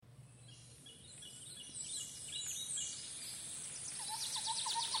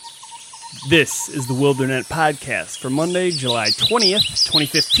This is the Wilderness Podcast for Monday, July 20th,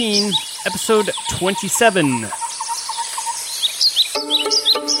 2015, episode 27.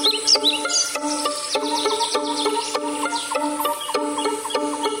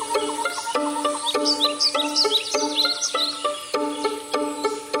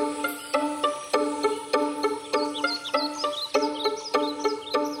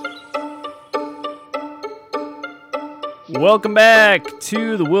 Welcome back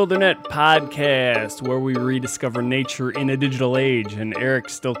to the Wilderness Podcast, where we rediscover nature in a digital age. And Eric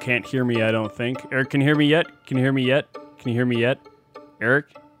still can't hear me, I don't think. Eric, can you hear me yet? Can you hear me yet? Can you hear me yet? Eric,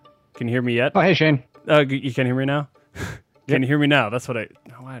 can you hear me yet? Oh, hey, Shane. You can hear me now? Can you hear me now? That's what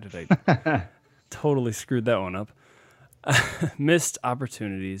why did I totally screwed that one up? Missed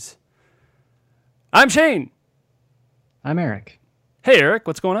opportunities. I'm Shane. I'm Eric. Hey, Eric,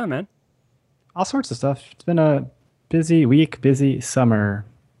 what's going on, man? All sorts of stuff. It's been a busy week, busy summer.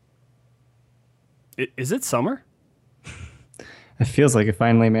 Is it summer? It feels like it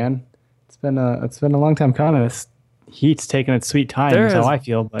finally, man. It's been a long time coming. This heat's taking its sweet time. Is how I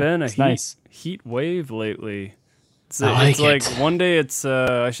feel. But been it's a nice. heat wave lately. It's I like it. one day it's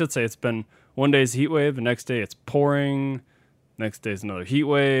I should say it's been one day's heat wave, the next day it's pouring, next day's another heat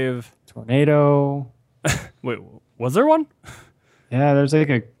wave. Tornado. Wait, was there one? Yeah, there's like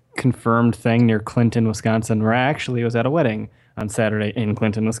a confirmed thing near Clinton, Wisconsin, where I actually was at a wedding on Saturday in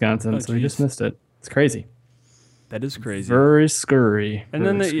Clinton, Wisconsin. So we just missed it. It's crazy. That is crazy. Very scurry. And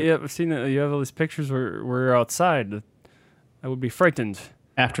then you have all these pictures where we're outside. I would be frightened.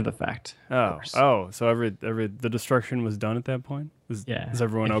 After the fact. So the destruction was done at that point? Is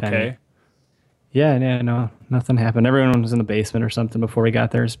everyone okay? Yeah, no, nothing happened. Everyone was in the basement or something before we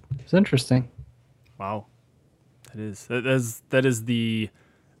got there. It's interesting. Wow. That is the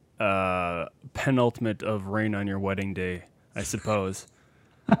penultimate of rain on your wedding day, I suppose.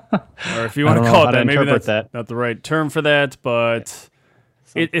 Or if you want to call it that, maybe that's not the right term for that, but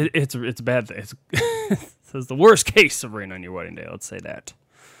it's a bad thing. It's the worst case of rain on your wedding day. Let's say that.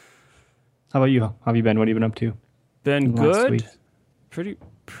 How about you? How have you been? What have you been up to? Been good. Pretty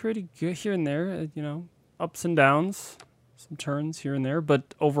good here and there. Ups and downs, some turns here and there,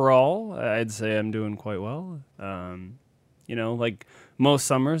 but overall, I'd say I'm doing quite well. Like most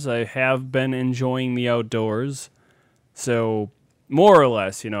summers, I have been enjoying the outdoors. So more or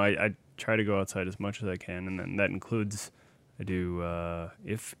less, I try to go outside as much as I can, and then that includes I do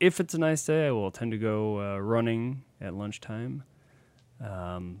if it's a nice day, I will tend to go running at lunchtime.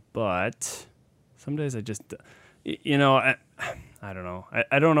 But some days I just, I don't know.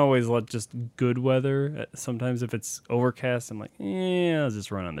 I don't always let just good weather. Sometimes if it's overcast, I'm like, I'll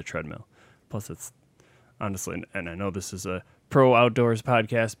just run on the treadmill. Plus, it's honestly, and I know this is a pro outdoors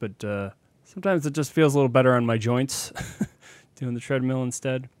podcast, but sometimes it just feels a little better on my joints doing the treadmill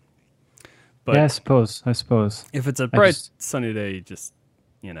instead. But yeah, I suppose. If it's a bright, sunny day, you just,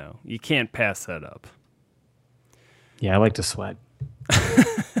 you can't pass that up. Yeah, I like to sweat.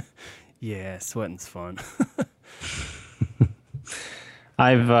 Yeah, sweating's fun.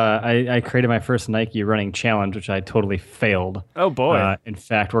 I created my first Nike running challenge, which I totally failed. Oh boy! In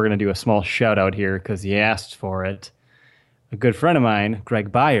fact, we're going to do a small shout out here because he asked for it. A good friend of mine,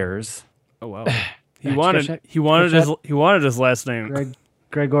 Greg Byers. Oh wow! He wanted his last name.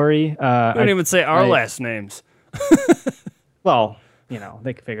 Gregory. I don't even say our last names. Well, they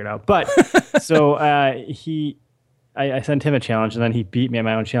can figure it out. But so I sent him a challenge, and then he beat me at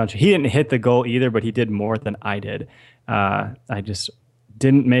my own challenge. He didn't hit the goal either, but he did more than I did. I just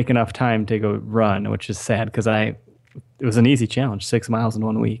didn't make enough time to go run, which is sad because it was an easy challenge, 6 miles in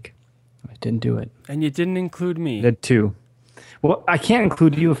 1 week. I didn't do it. And you didn't include me. I did 2. Well, I can't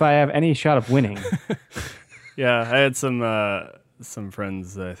include you if I have any shot of winning. Yeah, I had some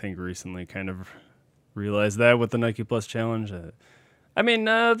friends I think recently kind of realized that with the Nike Plus challenge.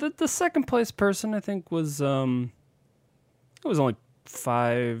 The second place person I think was it was only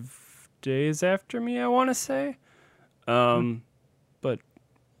 5 days after me, I want to say. But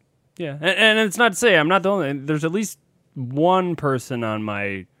yeah, and it's not to say I'm not the only. There's at least one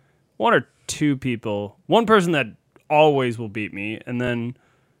or two people, one person that always will beat me, and then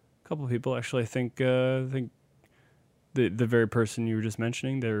a couple of people actually. I think the very person you were just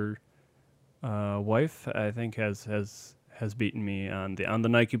mentioning, their wife, I think has beaten me on the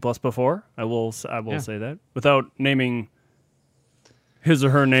Nike Plus before. I will say that without naming his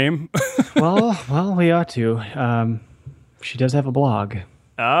or her name. well, we ought to. She does have a blog.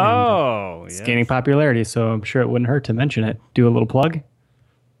 Oh, it's gaining popularity, so I'm sure it wouldn't hurt to mention it. Do a little plug?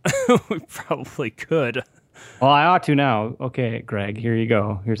 We probably could. Well, I ought to now. Okay, Greg, here you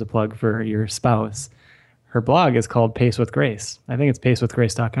go. Here's a plug for your spouse. Her blog is called Pace with Grace. I think it's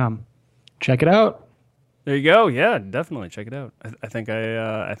pacewithgrace.com. Check it out. There you go. Yeah, definitely check it out. I think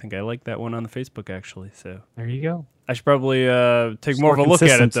I like that one on the Facebook actually. So There you go. I should probably take more of a more look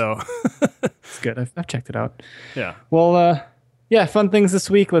at it consistent. though. It's good. I've checked it out. Yeah. Well, yeah, fun things this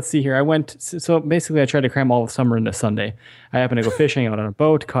week. Let's see here. I went, so basically I tried to cram all of summer into Sunday. I happened to go fishing out on a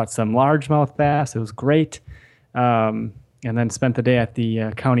boat, caught some largemouth bass. It was great. And then spent the day at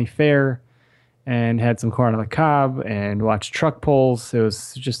the county fair and had some corn on the cob and watched truck pulls. It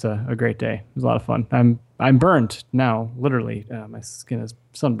was just a great day. It was a lot of fun. I'm burnt now, literally. My skin is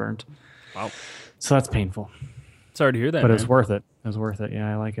sunburned. Wow. So that's painful. Sorry to hear that. But man. it was worth it. It was worth it.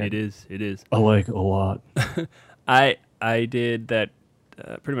 Yeah, I like it. It is. It is. I like it a lot. I did that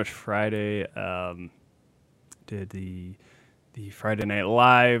pretty much Friday. Did the Friday Night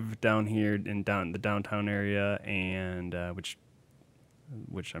Live down here in the downtown area, and which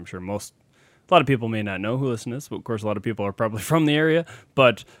I'm sure a lot of people may not know who listen to this, but of course a lot of people are probably from the area.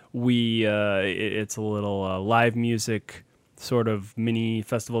 But it's a little live music sort of mini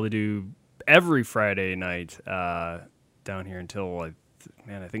festival they do every Friday night down here until I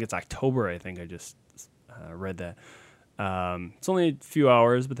think it's October. I think I just read that. It's only a few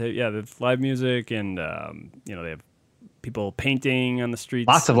hours, but they have live music and they have people painting on the streets.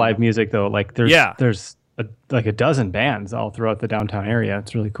 Lots of live music though. Like there's like a dozen bands all throughout the downtown area.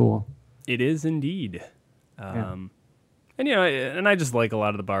 It's really cool. It is indeed. And I just like a lot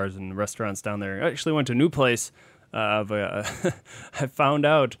of the bars and restaurants down there. I actually went to a new place. I found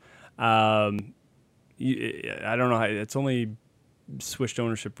out. I don't know. It's only switched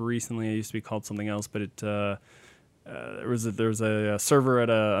ownership recently. It used to be called something else, but there was a server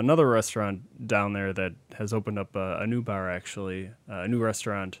at another restaurant down there that has opened up a new bar, actually, a new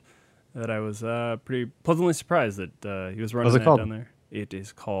restaurant that I was pretty pleasantly surprised that he was running that down there. It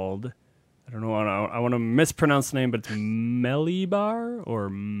is called, I don't know, I want to mispronounce the name, but it's Meli Bar or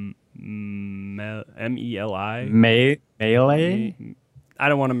M-E-L-I. Melee? I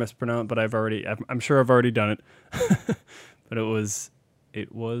don't want to mispronounce, but I'm sure I've already done it. But it was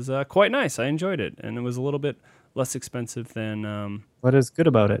quite nice. I enjoyed it, and it was a little bit less expensive than. What is good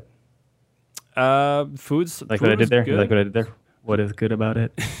about it? Foods. Like food what I did there? good. Like what I did there? What is good about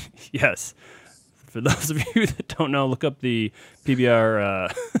it? Yes. For those of you that don't know, look up the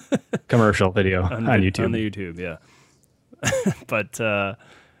PBR commercial video on YouTube. On the YouTube, yeah. But no,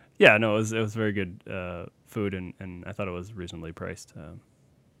 it was very good food, and I thought it was reasonably priced.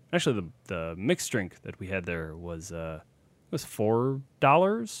 Actually, the mixed drink that we had there was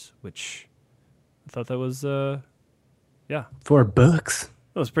 $4, which I thought that was $4. that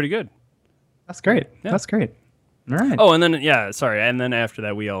was pretty good. That's great. Yeah. That's great. All right. Oh, and then and then after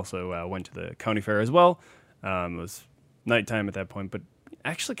that we also went to the county fair as well. It was nighttime at that point, but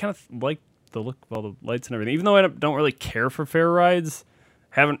actually kind of liked the look of all the lights and everything. Even though I don't really care for fair rides,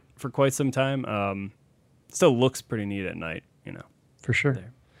 haven't for quite some time. Still looks pretty neat at night, For sure.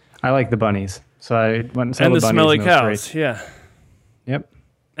 There. I like the bunnies, so I went and saw And the the bunnies. smelly and it was cows, great. yeah. Yep.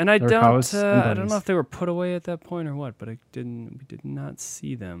 And I There were don't, cows and I don't bunnies. know if they were put away at that point or what, but we did not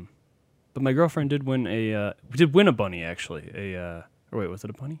see them. But my girlfriend did win a bunny actually. Or wait, was it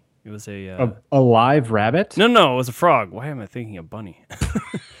a bunny? It was A live rabbit? No, it was a frog. Why am I thinking a bunny?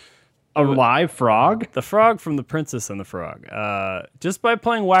 A live frog? The frog from The Princess and the Frog. Just by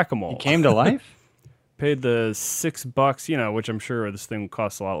playing whack-a-mole. Came to life? Paid the $6, which I'm sure this thing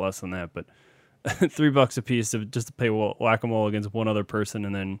costs a lot less than that, but $3 a piece just to play whack-a-mole against one other person,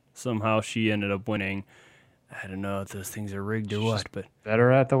 and then somehow she ended up winning. I don't know if those things are rigged or what, but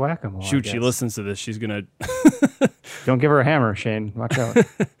Better at the whack-a-mole. shoot, I she guess. listens to this. She's gonna. Don't give her a hammer, Shane. Watch out.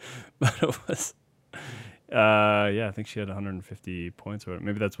 But it was. I think she had 150 points, or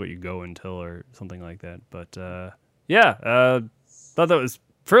maybe that's what you go until, or something like that. But thought that was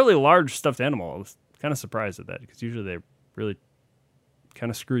fairly large stuffed animal. I was kind of surprised at that because usually they really kind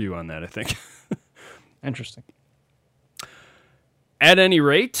of screw you on that, I think. Interesting. At any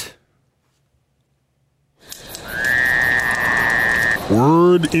rate,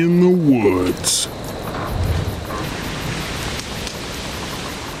 Word in the woods.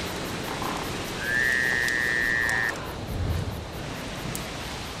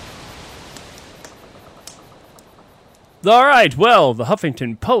 all right. Well, the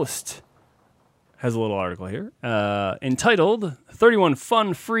Huffington Post has a little article here entitled 31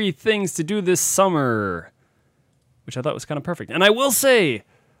 Fun Free Things to Do This Summer, which I thought was kind of perfect. And I will say,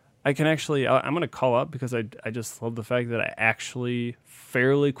 I can actually, I'm going to call up because I just love the fact that I actually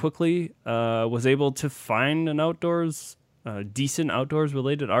fairly quickly was able to find an decent outdoors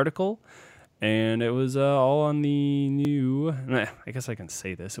related article. And it was all on the new, I guess I can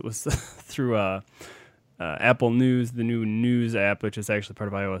say this. It was through Apple News, the new news app, which is actually part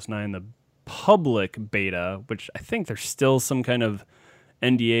of iOS 9, the public beta, which I think there's still some kind of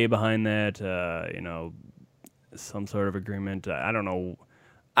NDA behind that, some sort of agreement. I don't know.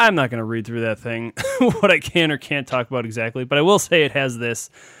 I'm not going to read through that thing, what I can or can't talk about exactly, but I will say it has this,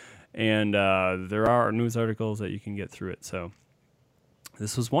 and there are news articles that you can get through it. So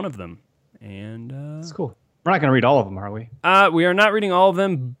this was one of them. And That's cool. We're not going to read all of them, are we? We are not reading all of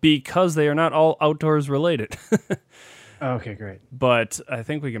them because they are not all outdoors related. Okay, great. But I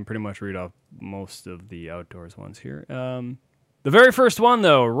think we can pretty much read off most of the outdoors ones here. The very first one,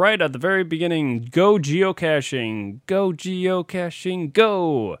 though, right at the very beginning, go geocaching. Go geocaching,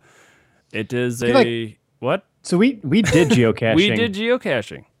 go. It is what? So we did geocaching. We did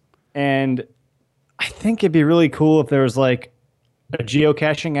geocaching. And I think it'd be really cool if there was like a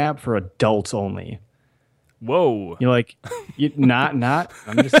geocaching app for adults only. Whoa. Not,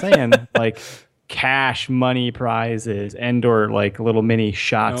 I'm just saying, like cash money prizes and/or like little mini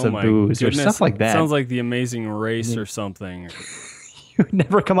shots of booze or stuff like that. Sounds like The Amazing Race or something. You would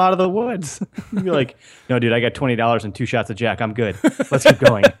never come out of the woods. You'd be like, no, dude, I got $20 and 2 shots of Jack. I'm good. Let's keep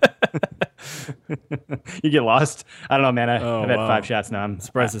going. You get lost. I don't know, man. I've had 5 shots now. I'm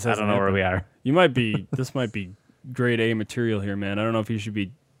surprised this hasn't I don't know where we are. This might be grade A material here, man. I don't know if you should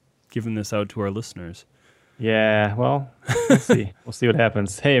be giving this out to our listeners. Yeah, well, we'll see. We'll see what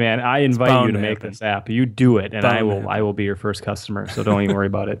happens. Hey, man, I invite you to make this app. You do it, and I will be your first customer. So don't even worry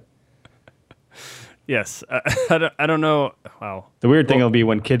about it. Yes, I don't know. Wow. The weird thing will be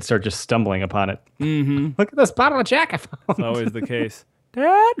when kids start just stumbling upon it. Mm-hmm. Look at this bottle of Jack I found. It's always the case.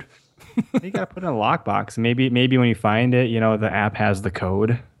 Dad, you gotta put it in a lockbox. Maybe when you find it, the app has the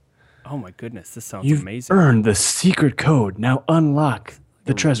code. Oh my goodness, this sounds amazing. You've earned the secret code. Now unlock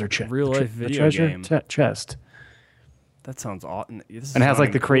the treasure chest. Real life video game. Chest. That sounds awesome. And it has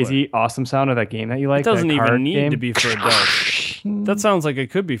like the crazy awesome sound of that game that you like. It doesn't even need game. to be for adults. That sounds like it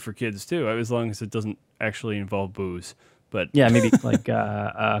could be for kids too, as long as it doesn't actually involve booze. But yeah, maybe like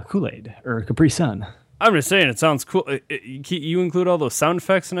Kool-Aid or Capri Sun. I'm just saying, it sounds cool. You include all those sound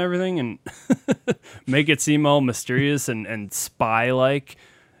effects and everything, and make it seem all mysterious and spy-like.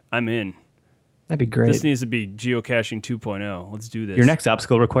 I'm in. That'd be great. This needs to be geocaching 2.0. Let's do this. Your next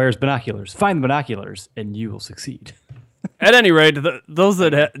obstacle requires binoculars. Find the binoculars, and you will succeed. At any rate, those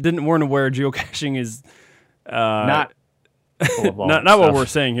that weren't aware, geocaching is not what we're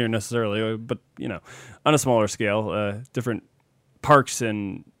saying here necessarily, but on a smaller scale, different parks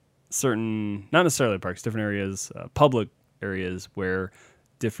and not necessarily parks, different areas, public areas where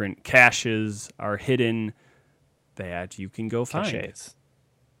different caches are hidden that you can go find. Caches.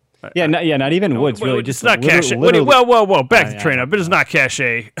 Not even woods. Really, just not cache. Whoa! Back the train up. It is not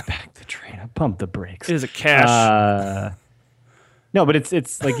cache. Back the train up. Pump the brakes. It is a cache. No, but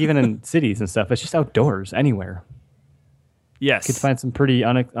it's like even in cities and stuff. It's just outdoors, anywhere. Yes, you could find some pretty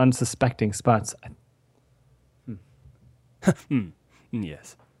unsuspecting spots.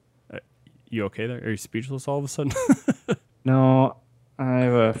 Yes. You okay there? Are you speechless all of a sudden? No, I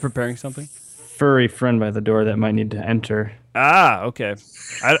have a preparing something. Furry friend by the door that might need to enter. Ah, okay.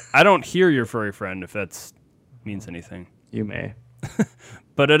 I don't hear your furry friend if that means anything. You may.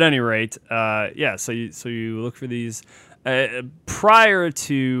 But at any rate, So you look for these. Prior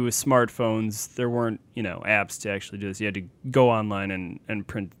to smartphones, there weren't apps to actually do this. You had to go online and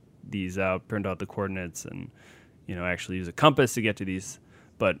print these out, print out the coordinates, and actually use a compass to get to these.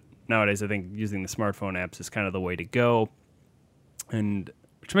 But nowadays, I think using the smartphone apps is kind of the way to go, and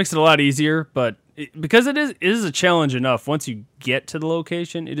which makes it a lot easier. But because it is a challenge enough, once you get to the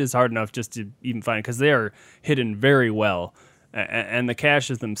location, it is hard enough just to even find it because they are hidden very well. And the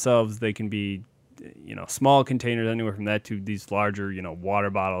caches themselves, they can be, small containers, anywhere from that to these larger, water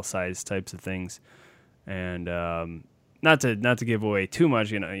bottle size types of things. And not to give away too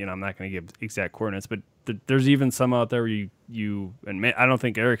much, I'm not going to give exact coordinates, but there's even some out there where you and I don't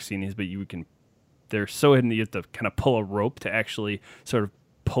think Eric's seen these, but they're so hidden that you have to kind of pull a rope to actually sort of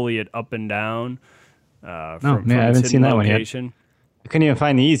pulley it up and down. From I haven't seen that location. one yet. I couldn't even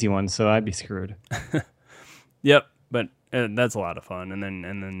find the easy one, so I'd be screwed. Yep, but that's a lot of fun. And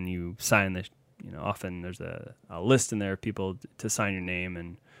then you sign this. Often there's a list in there of people to sign your name,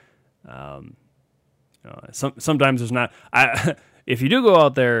 and sometimes there's not. If you do go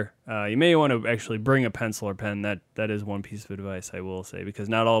out there, you may want to actually bring a pencil or pen. That is one piece of advice I will say, because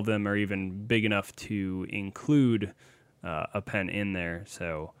not all of them are even big enough to include a pen in there.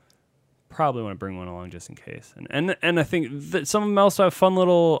 So probably want to bring one along just in case. And I think that some of them also have fun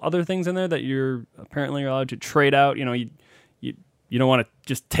little other things in there that you're apparently allowed to trade out. You don't want to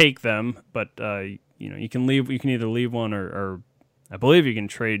just take them, but you can leave. You can either leave one or I believe you can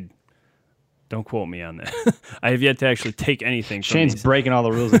trade Don't quote me on that. I have yet to actually take anything from Shane's these. breaking all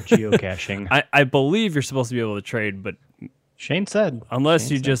the rules of geocaching. I believe you're supposed to be able to trade, but Shane said. unless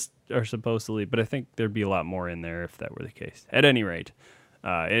Shane you said. just are supposed to leave. But I think there'd be a lot more in there if that were the case. At any rate,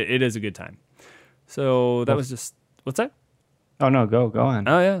 it is a good time. So that was just, what's that? Oh no, go on.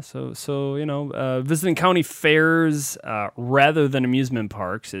 Oh yeah, so visiting county fairs rather than amusement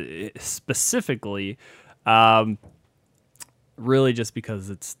parks, specifically, really just because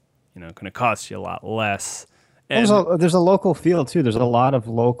it's going to cost you a lot less. And There's a local feel too. There's a lot of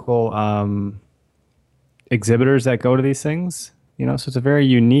local exhibitors that go to these things. So it's a very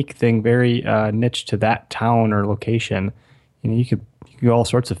unique thing, very niche to that town or location. You could go all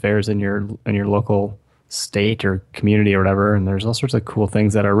sorts of fairs in your local state or community or whatever, and there's all sorts of cool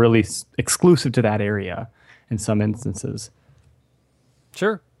things that are really exclusive to that area in some instances.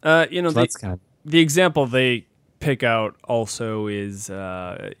 sure, So that's kind of the example they pick out also is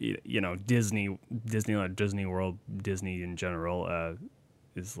Disneyland, Disney World, Disney in general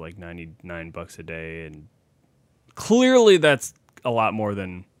is like $99 a day, and clearly that's a lot more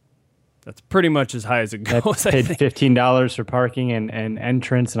than. That's pretty much as high as it goes. I paid think. $15 for parking and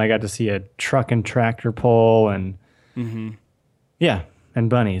entrance, and I got to see a truck and tractor pull and yeah,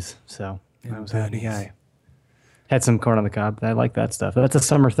 and bunnies. So I was a happy guy. Had some corn on the cob. I like that stuff. That's a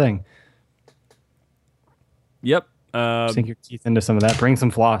summer thing. Yep. Sink your teeth into some of that. Bring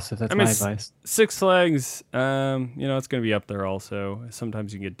some floss if that's my advice. Six Flags, it's going to be up there also.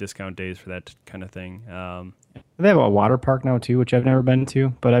 Sometimes you can get discount days for that kind of thing. They have a water park now too, which I've never been to,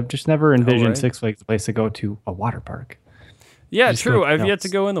 but I've just never envisioned right. Six Flags a place to go to a water park. Yeah, Just true. go I've yet nuts. to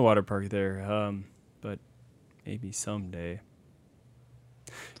go in the water park there, but maybe someday.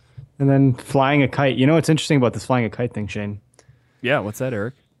 And then flying a kite. You know what's interesting about this flying a kite thing, Shane? Yeah, what's that,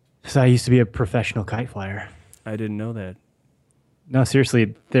 Eric? So I used to be a professional kite flyer. I didn't know that. No,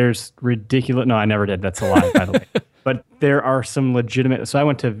 seriously, there's ridiculous. No, I never did. That's a lie, by the way. But there are some legitimate. So I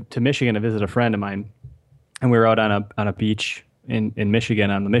went to Michigan to visit a friend of mine, and we were out on a beach in Michigan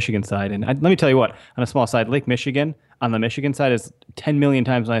on the Michigan side. And let me tell you what, on a small side, Lake Michigan on the Michigan side is 10 million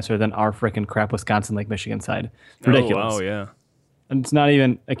times nicer than our frickin' crap Wisconsin Lake Michigan side. It's ridiculous. Oh, wow, yeah. And it's not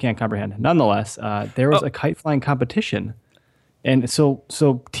even. I can't comprehend. Nonetheless, there was a kite flying competition, and so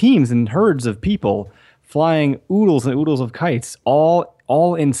teams and herds of people flying oodles and oodles of kites,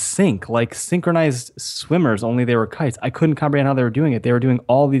 all in sync, like synchronized swimmers, only they were kites. I couldn't comprehend how they were doing it. They were doing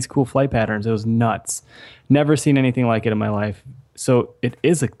all these cool flight patterns. It was nuts. Never seen anything like it in my life. So it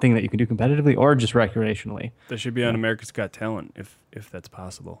is a thing that you can do competitively or just recreationally. That should be on America's Got Talent, if that's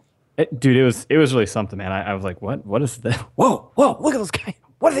possible. Dude, it was really something, man. I was like, what is that? Whoa, look at those guys.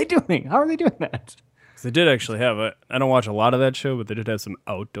 What are they doing? How are they doing that? 'Cause they did actually have I don't watch a lot of that show, but they did have some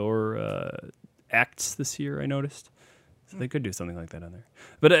outdoor acts this year, I noticed. So they could do something like that on there.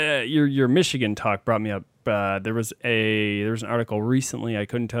 But your Michigan talk brought me up. There was an article recently. I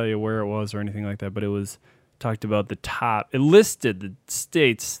couldn't tell you where it was or anything like that, but it was talked about the top. It listed the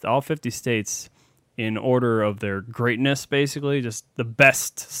states, all 50 states, in order of their greatness, basically, just the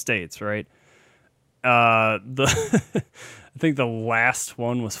best states, right? I think the last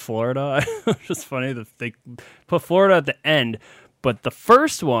one was Florida. It's just funny that they put Florida at the end, but the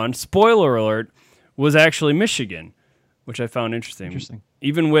first one, spoiler alert, was actually Michigan, which I found interesting.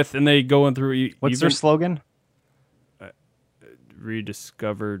 Even with, and they going through. What's their slogan?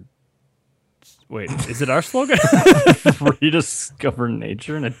 Rediscovered. Wait, is it our slogan? Rediscover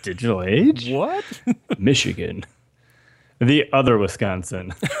nature in a digital age? What? Michigan. The other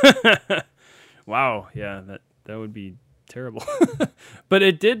Wisconsin. Wow, yeah, that would be terrible. But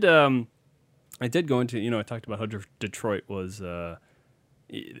it did go into, I talked about how Detroit was I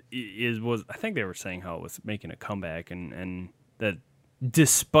think they were saying how it was making a comeback and that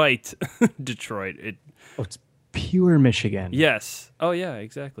despite Detroit, It's pure Michigan. yes. Oh yeah,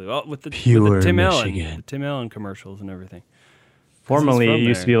 exactly. Well, with the Pure Tim Michigan. Allen, the Tim Allen commercials and everything. Formerly, from it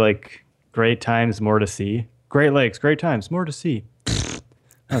used to there. be like Great Times, More to See. Great Lakes, Great Times, More to See.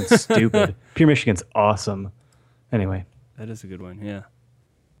 That's stupid. Pure Michigan's awesome. Anyway. That is a good one, yeah.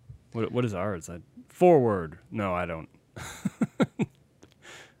 What is ours? Forward. No, I don't.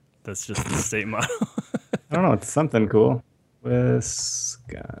 That's just the state motto. I don't know. It's something cool.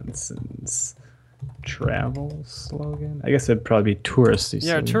 Wisconsin's travel slogan. I guess it'd probably be touristy.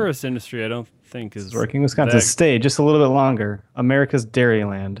 Yeah, our slogan. tourist industry, I don't think is Working Wisconsin. that- Stay just a little bit longer. America's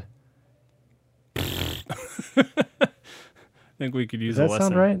Dairyland. I think we could use Does a that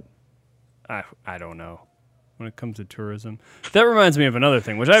lesson. sound right? I don't know. When it comes to tourism, that reminds me of another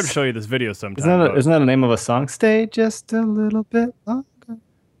thing, which I have to show you this video sometime. but Isn't that the name of a song? Stay just a little bit longer.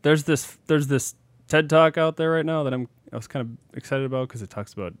 there's this TED Talk out there right now that I was kind of excited about because it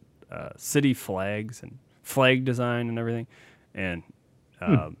talks about city flags and flag design and everything. And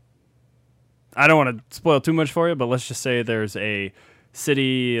I don't want to spoil too much for you, but let's just say there's a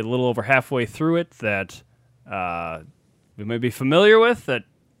city a little over halfway through it that we may be familiar with, that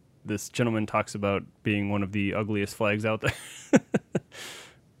this gentleman talks about being one of the ugliest flags out there.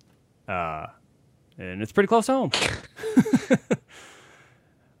 And it's pretty close to home.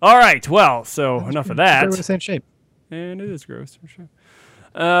 All right, well, so enough of that. We're in the same shape. And it is gross, for sure.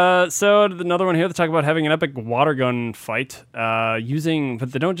 So another one here, they talk about having an epic water gun fight using,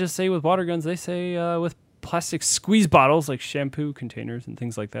 but they don't just say with water guns, they say with plastic squeeze bottles like shampoo containers and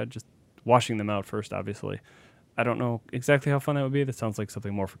things like that, just washing them out first, obviously. I don't know exactly how fun that would be. That sounds like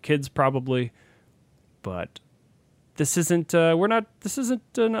something more for kids, probably. But this isn't, this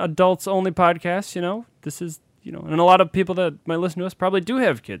isn't an adults only podcast, you know? This is, you know, and a lot of people that might listen to us probably do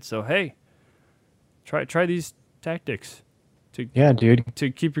have kids. So, hey, try these tactics. Yeah, dude. To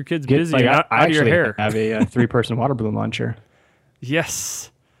keep your kids busy and out of your hair. I have a 3-person water balloon launcher.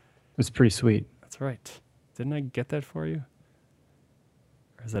 Yes. It was pretty sweet. That's right. Didn't I get that for you?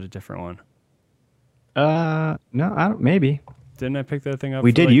 Or is that a different one? No, I don't. Maybe. Didn't I pick that thing up?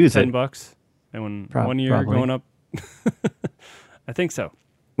 We for did like use $10? it. And when 1 year probably. going up, I think so.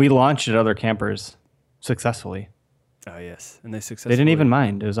 We launched at other campers successfully. Oh yes, and they successfully. They didn't even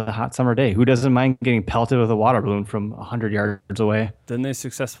mind. It was a hot summer day. Who doesn't mind getting pelted with a water balloon from 100 yards away? Didn't they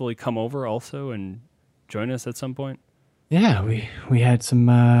successfully come over also and join us at some point? Yeah, we had some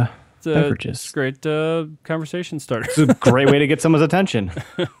beverages. It's a great conversation starter. It's a great way to get someone's attention.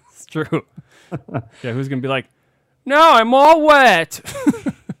 It's true. Yeah, who's gonna be like, no, I'm all wet.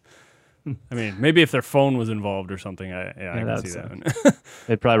 I mean, maybe if their phone was involved or something, I can see that one.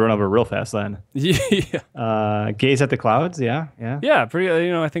 They'd probably run over real fast then. Yeah. Gaze at the clouds, yeah. Yeah, pretty.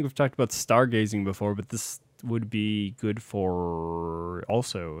 You know, I think we've talked about stargazing before, but this would be good for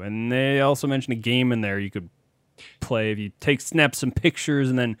also. And they also mentioned a game in there you could play if you snap some pictures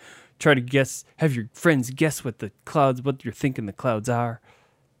and then try to have your friends guess what you're thinking the clouds are,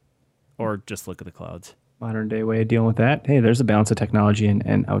 or just look at the clouds. Modern day way of dealing with that. Hey, there's a balance of technology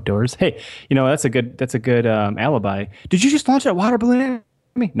and outdoors. Hey, you know, that's a good alibi. Did you just launch that water balloon at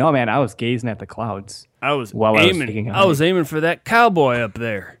me? No, man, I was gazing at the clouds. I was aiming for that cowboy up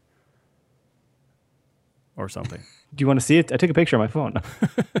there. Or something. Do you want to see it? I took a picture on my phone.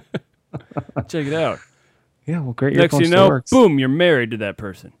 Check it out. Yeah, well, great. Next thing you know, boom, you're married to that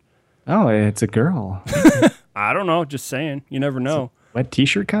person. Oh, it's a girl. I don't know, just saying. You never know. Wet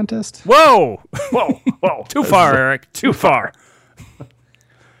t-shirt contest? Whoa! Too far, Eric. Too far. Okay,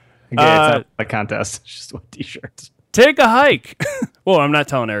 it's not a contest. It's just wet t-shirts. Take a hike. Well, I'm not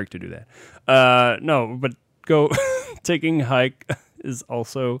telling Eric to do that. No, but taking a hike is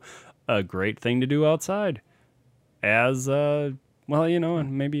also a great thing to do outside. As well, you know,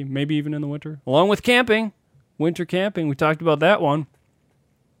 and maybe even in the winter, along with camping, winter camping. We talked about that one,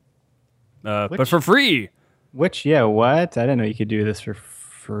 but for free. What? I didn't know you could do this for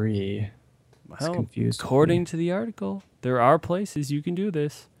free. Well, according to the article, there are places you can do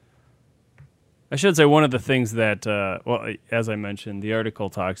this. I should say one of the things that, as I mentioned, the article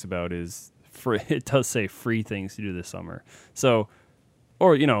talks about is free. It does say free things to do this summer. So,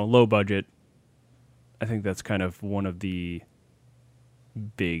 or, you know, low budget. I think that's kind of one of the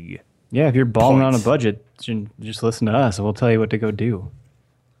big Yeah, if you're balling points. on a budget, just listen to us and we'll tell you what to go do.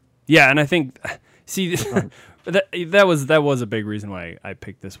 Yeah, and I think... See, that was a big reason why I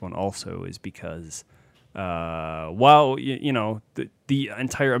picked this one also, is because while you know the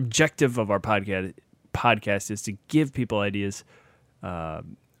entire objective of our podcast is to give people ideas,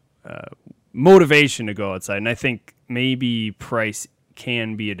 motivation to go outside, and I think maybe price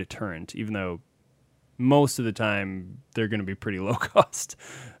can be a deterrent, even though most of the time they're going to be pretty low cost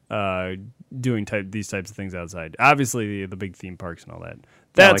doing these types of things outside. Obviously, the big theme parks and all that.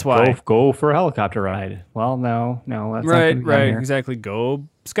 That's why go for a helicopter ride. Well, no, that's right, not right, exactly. Go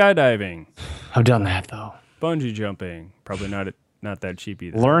skydiving. I've done that though. Bungee jumping, probably not that cheap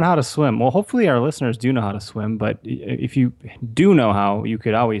either. Learn how to swim. Well, hopefully our listeners do know how to swim. But if you do know how, you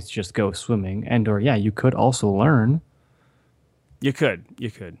could always just go swimming, you could also learn. You could.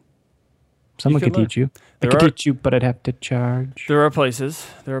 Someone could teach you. I could teach you, but I'd have to charge. There are places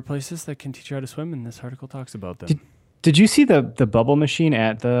that can teach you how to swim, and this article talks about them. Did you see the bubble machine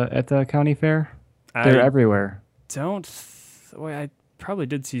at the county fair? They're everywhere. I probably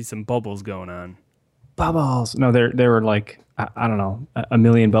did see some bubbles going on. Bubbles? No, they were like I don't know, a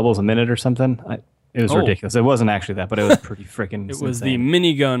million bubbles a minute or something. It was ridiculous. It wasn't actually that, but it was pretty freaking. It was the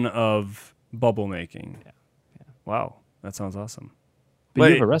minigun of bubble making. Yeah. Wow, that sounds awesome. But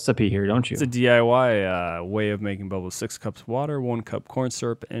you have a recipe here, don't you? It's a DIY way of making bubbles. 6 cups water, 1 cup corn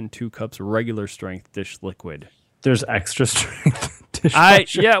syrup, and 2 cups regular strength dish liquid. There's extra strength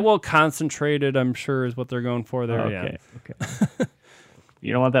dishwasher. Yeah, well, concentrated, I'm sure, is what they're going for there. Okay.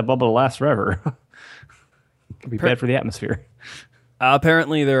 You don't want that bubble to last forever. It'd be bad for the atmosphere.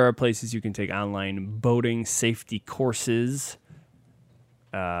 Apparently, there are places you can take online boating safety courses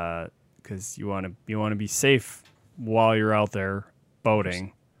because you want to be safe while you're out there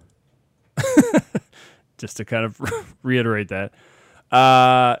boating. Just to kind of reiterate that.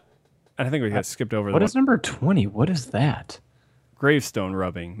 I think we got skipped over. What is number 20? What is that? Gravestone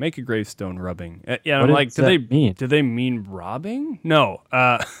rubbing. Make a gravestone rubbing. Yeah, What I'm like, does that mean? do they mean robbing? No.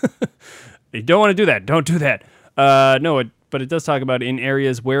 You don't want to do that. Don't do that. No, but it does talk about in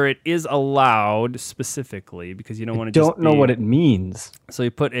areas where it is allowed specifically because you don't want to Don't know what it means. So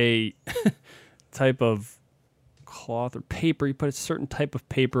you put a type of cloth or paper. You put a certain type of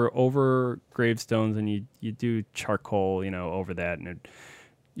paper over gravestones, and you do charcoal, over that, and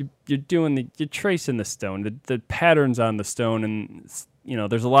you're tracing the stone, the patterns on the stone, and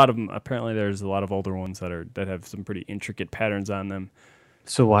there's a lot of them. Apparently, there's a lot of older ones that have some pretty intricate patterns on them.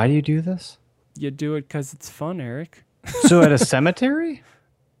 So why do you do this? You do it because it's fun, Eric. So at a cemetery?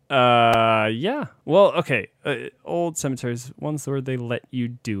 Yeah. Well, okay. Old cemeteries, ones where they let you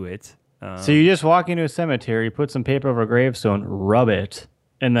do it. So you just walk into a cemetery, put some paper over a gravestone, rub it,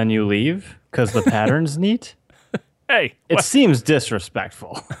 and then you leave because the pattern's neat? Hey. It seems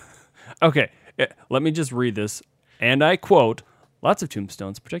disrespectful. Okay. Let me just read this. And I quote, "Lots of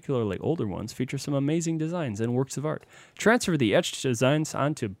tombstones, particularly older ones, feature some amazing designs and works of art. Transfer the etched designs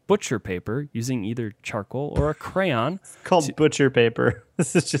onto butcher paper using either charcoal or a crayon." It's called butcher paper.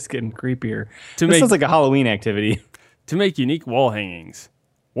 This is just getting creepier. To This make- sounds like a Halloween activity. "To make unique wall hangings.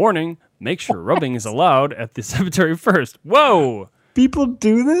 Warning, make sure rubbing is allowed at the cemetery first." Whoa! People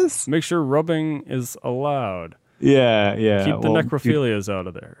do this? Make sure rubbing is allowed. Yeah. Keep the Well, necrophilias out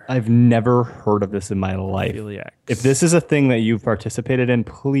of there. I've never heard of this in my life. Philiacs. If this is a thing that you've participated in,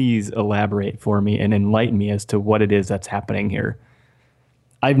 please elaborate for me and enlighten me as to what it is that's happening here.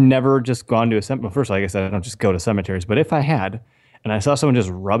 I've never just gone to a cemetery. Well, first, like I said, I don't just go to cemeteries. But if I had, and I saw someone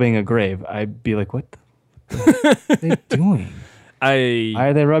just rubbing a grave, I'd be like, what are they doing? Why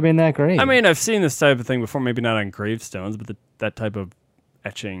are they rubbing that grave? I mean, I've seen this type of thing before, maybe not on gravestones, but that type of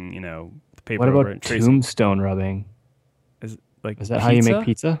etching, the paper what over it about and tracing. tombstone rubbing? Is Is that how you make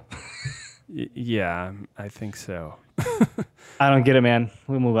pizza? Yeah, I think so. I don't get it, man.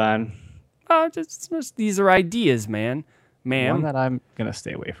 We'll move on. Just these are ideas, man. One Ma'am. that I'm going to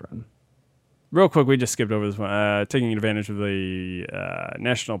stay away from. Real quick, we just skipped over this one. Taking advantage of the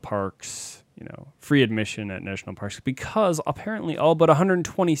national parks, free admission at national parks, because apparently all but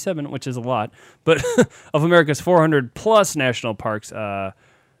 127, which is a lot, but of America's 400 plus national parks, I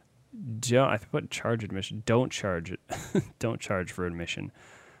put charge admission. Don't charge it. Don't charge for admission.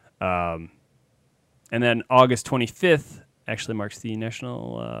 And then August 25th actually marks the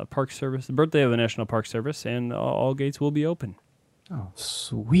National Park Service, the birthday of the National Park Service, and all gates will be open. Oh,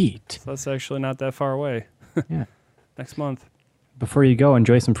 sweet. So that's actually not that far away. Yeah. Next month. Before you go,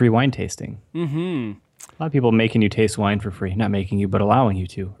 enjoy some free wine tasting. Mm-hmm. A lot of people making you taste wine for free. Not making you, but allowing you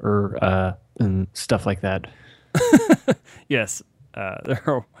to. Or and stuff like that. Yes.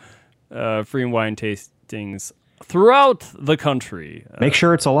 There are free wine tastings throughout the country. Make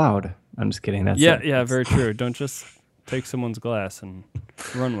sure it's allowed. I'm just kidding. That's it. Yeah, very true. Don't just take someone's glass and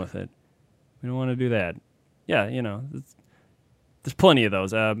run with it. We don't want to do that. Yeah, there's plenty of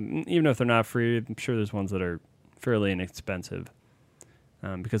those. Even if they're not free, I'm sure there's ones that are fairly inexpensive.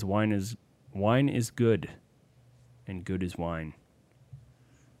 Because wine is good, and good is wine.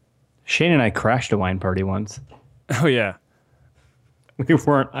 Shane and I crashed a wine party once. Oh yeah, We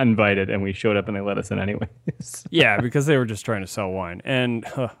weren't invited, and we showed up, and they let us in anyways. yeah, because they were just trying to sell wine, and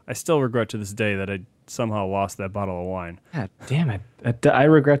I still regret to this day that I somehow lost that bottle of wine. God damn it! I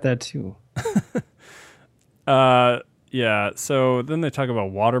regret that too. Yeah, so then they talk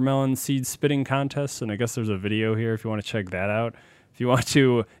about watermelon seed spitting contests, and I guess there's a video here if you want to check that out. If you want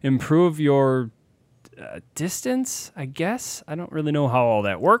to improve your distance, I guess. I don't really know how all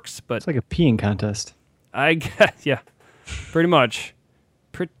that works, but It's like a peeing contest. I guess, yeah, pretty much.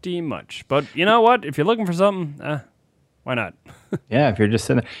 Pretty much. But you know what? If you're looking for something, why not? Yeah, if you're just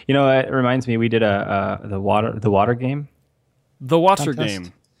sitting there. It reminds me, we did the water game. The water Contest?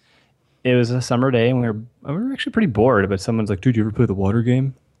 game. It was a summer day, and we were actually pretty bored. But someone's like, "Dude, you ever play the water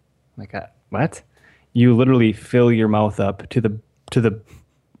game?" I'm like, what? You literally fill your mouth up to the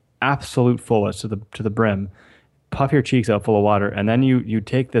absolute fullest, to the brim, puff your cheeks out full of water, and then you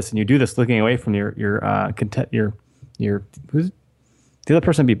take this and you do this looking away from your The other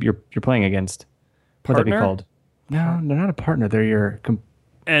person you're playing against. What would that be Partner? called? No, they're not a partner. They're your.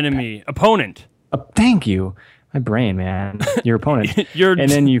 Enemy, opponent. Thank you. My brain, man. Your opponent. And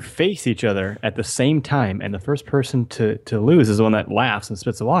then you face each other at the same time, and the first person to lose is the one that laughs and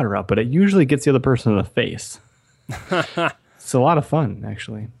spits the water out, but it usually gets the other person in the face. It's a lot of fun,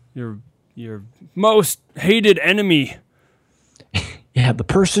 actually. Your most hated enemy. Yeah, the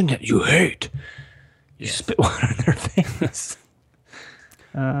person that you hate. You spit water in their face.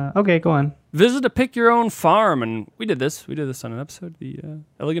 Okay, go on. Visit a pick your own farm, and we did this. We did this on an episode. The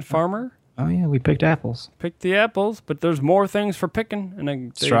Elegant Farmer Oh, yeah, we picked apples. picked the apples, but there's more things for picking.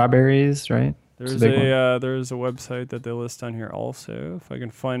 And Strawberries, right? there's It's a big one. there's a website that they list on here also. If I can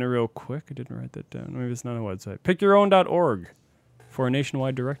find it real quick, I didn't write that down. Maybe it's not a website. Pickyourown.org for a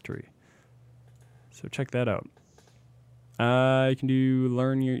nationwide directory. So check that out. You can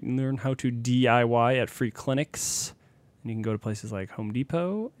learn how to DIY at free clinics. And you can go to places like Home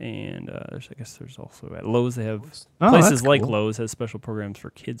Depot, and there's also at Lowe's. They have places that's like cool. Lowe's has special programs for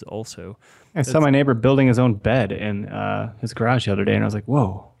kids also. I saw my neighbor building his own bed in his garage the other day, and I was like,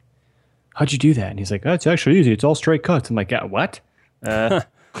 whoa, how'd you do that? And he's like, oh, it's actually easy. It's all straight cuts. I'm like, yeah, what? It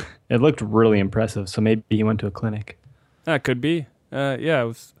looked really impressive, so maybe he went to a clinic. That could be. Yeah, it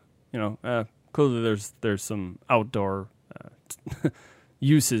was. Clearly there's some outdoor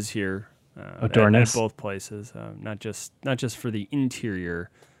uses here. At Outdoorness. both places, not just for the interior.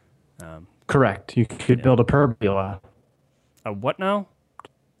 Correct. You could build a pergola. A what now?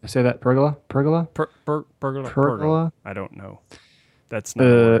 I say that pergola? Pergola? Pergola? Pergola? I don't know. That's not. A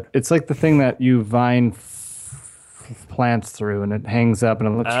word. It's like the thing that you vine plants through, and it hangs up, and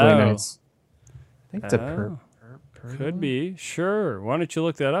it looks really Oh. nice. I think it's a pergola. Could be. Sure. Why don't you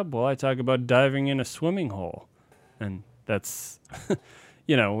look that up while I talk about diving in a swimming hole? And that's,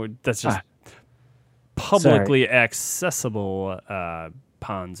 that's just publicly accessible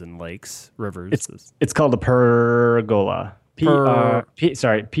ponds and lakes, rivers. It's called a pergola. Pergola.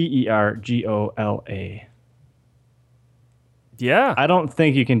 Yeah, I don't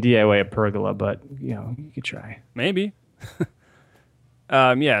think you can DIY a pergola, but you could try. maybe.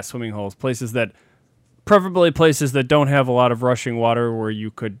 Yeah, swimming holes, preferably places that don't have a lot of rushing water where you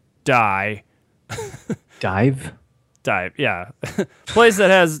could dive. Yeah, place that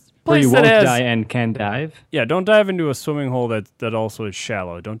has Where place you that won't has die and can dive. yeah. Don't dive into a swimming hole that also is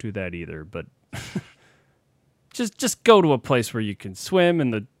shallow. Don't do that either. But just go to a place where you can swim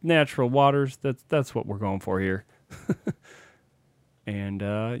in the natural waters. That's what we're going for here. And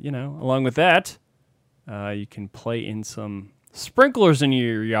along with that, you can play in some sprinklers in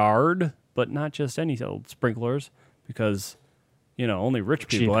your yard, but not just any old sprinklers, because only rich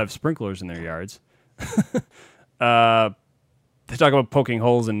people Cheap. have sprinklers in their yards. They talk about poking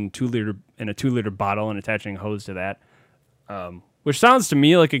holes in a 2-liter bottle and attaching a hose to that, which sounds to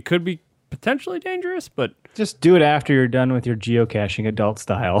me like it could be potentially dangerous. But Just do it after you're done with your geocaching adult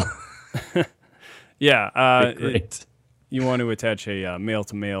style. yeah, Great. you want to attach a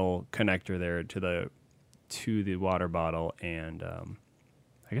male-to-male connector there to the water bottle, and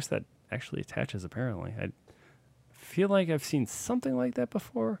I guess that actually attaches. Apparently, I feel like I've seen something like that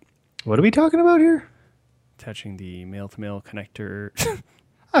before. What are we talking about here? Attaching the male-to-male connector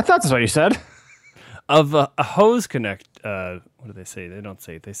I thought that's what you said. of a hose connect. What do they say? They don't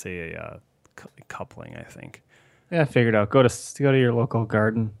say. They say a coupling, I think. Yeah, I figured out. Go to your local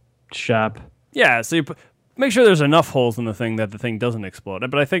garden shop. Yeah, so make sure there's enough holes in the thing that the thing doesn't explode.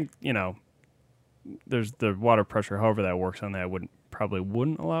 But I think there's the water pressure. However that works on that probably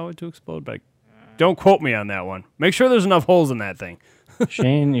wouldn't allow it to explode. But don't quote me on that one. Make sure there's enough holes in that thing.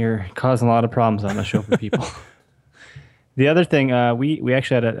 Shane, you're causing a lot of problems on the show for people. The other thing, we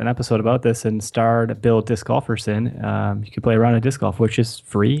actually had an episode about this and starred Bill Disc Golferson. You could play around a disc golf, which is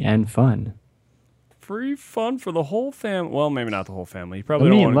free and fun. Free fun for the whole family. Well, maybe not the whole family. You probably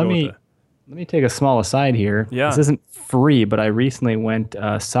don't want to go with Let me take a small aside here. Yeah. This isn't free, but I recently went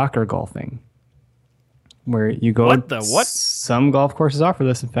soccer golfing, where you go. What the what? Some golf courses offer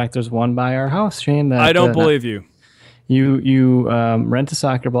this. In fact, there's one by our house, Shane. That I don't believe you. You rent a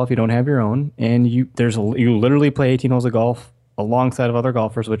soccer ball if you don't have your own, and you literally play 18 holes of golf alongside of other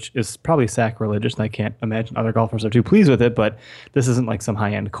golfers, which is probably sacrilegious, and I can't imagine other golfers are too pleased with it. But this isn't like some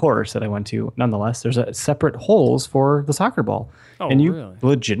high-end course that I went to. Nonetheless, there's a separate holes for the soccer ball, and you really?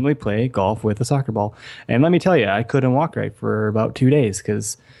 legitimately play golf with a soccer ball. And let me tell you, I couldn't walk right for about 2 days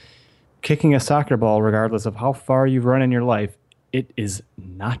because kicking a soccer ball, regardless of how far you've run in your life, it is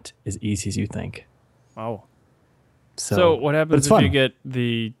not as easy as you think. Oh. So, So what but happens it's if fun. you get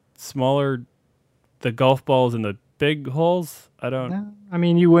the golf balls in the big holes? I don't. I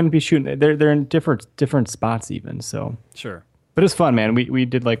mean, you wouldn't be shooting. They're in different spots even. So Sure. But it's fun, man. We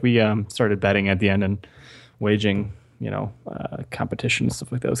did we started betting at the end and waging, competition and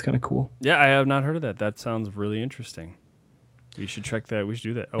stuff like that. It was kind of cool. Yeah, I have not heard of that. That sounds really interesting. We should check that. We should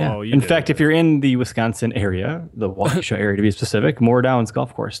do that. Yeah. Oh, you In did fact, it. if you're in the Wisconsin area, the Waukesha area to be specific, Moore Downs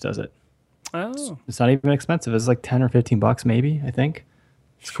Golf Course does it. Oh, It's not even expensive. It's like 10 or 15 bucks, maybe, I think.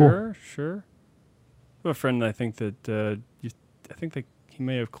 It's cool. sure. I have a friend. I think that I think that he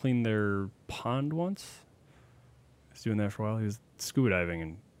may have cleaned their pond once. He was doing that for a while. He was scuba diving,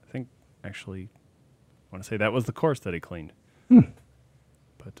 and I think actually, I want to say that was the course that he cleaned.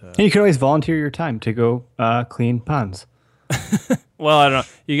 But And you can always volunteer your time to go clean ponds. well, I don't know.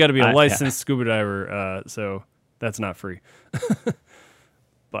 You got to be a Yeah. licensed scuba diver, so that's not free.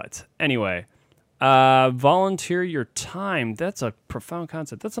 But anyway, volunteer your time. That's a profound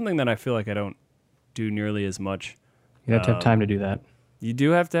concept. That's something that I feel like I don't do nearly as much. You have to have time to do that. You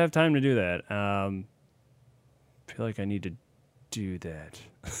do have to have time to do that. I feel like I need to do that.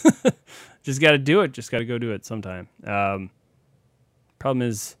 Just got to do it. Just got to go do it sometime. Problem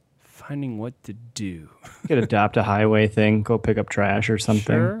is finding what to do. You could adopt a highway thing, go pick up trash or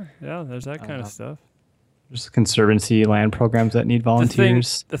something. Sure. Yeah, there's that kind of stuff. There's conservancy land programs that need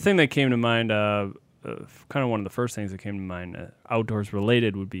volunteers. The thing that came to mind, kind of one of the first things that came to mind, outdoors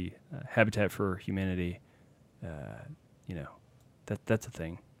related, would be Habitat for Humanity. That's a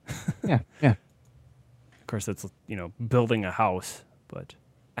thing. Yeah, yeah. Of course, that's building a house, but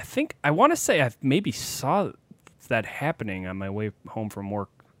I want to say I maybe saw that happening on my way home from work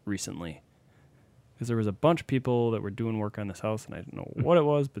recently, because there was a bunch of people that were doing work on this house, and I didn't know what it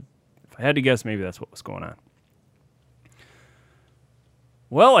was, but if I had to guess, maybe that's what was going on.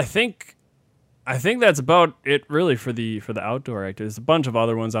 Well, I think that's about it, really, for the outdoor activities. There's a bunch of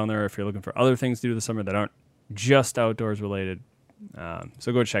other ones on there if you're looking for other things to do this summer that aren't just outdoors related.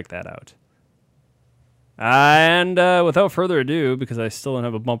 So go check that out. And without further ado, because I still don't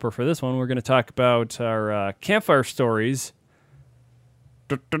have a bumper for this one, we're going to talk about our campfire stories.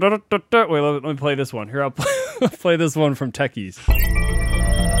 Wait, let me play this one. Here, I'll play this one from Techies.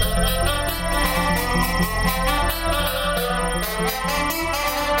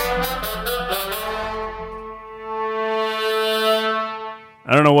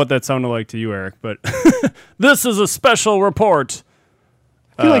 I don't know what that sounded like to you, Eric, but this is a special report.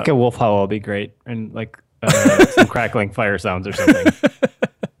 I feel like a wolf howl would be great, and some crackling fire sounds or something.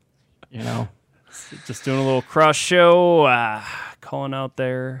 Just doing a little cross show, calling out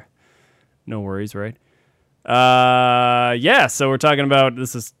there. No worries, right? Yeah, so we're talking about,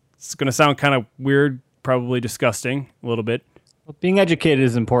 it's going to sound kind of weird, probably disgusting a little bit. Well, being educated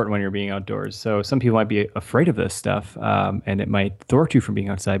is important when you're being outdoors. So some people might be afraid of this stuff, and it might thwart you from being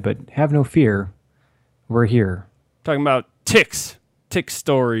outside. But have no fear, we're here. Talking about tick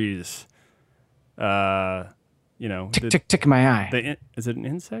stories. Tick my eye. Is it an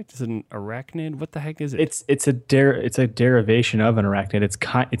insect? Is it an arachnid? What the heck is it? It's a derivation of an arachnid.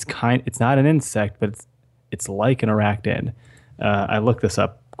 It's not an insect, but it's like an arachnid. I looked this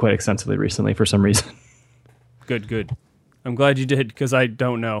up quite extensively recently for some reason. Good. I'm glad you did, because I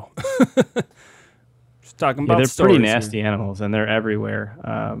don't know. Just talking about they're stories pretty here. nasty animals, and they're everywhere.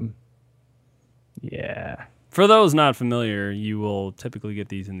 Yeah. For those not familiar, you will typically get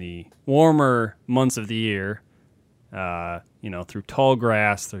these in the warmer months of the year. Through tall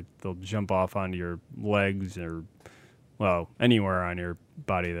grass, they'll jump off onto your legs or, anywhere on your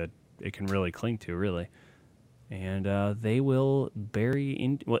body that it can really cling to, really. And they will bury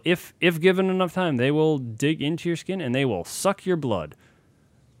in. Well, if given enough time, they will dig into your skin and they will suck your blood.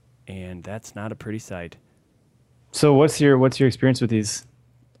 And that's not a pretty sight. So what's your experience with these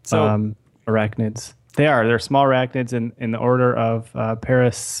arachnids? They're small arachnids in the order of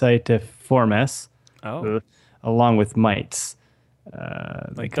Parasitiformes, along with mites.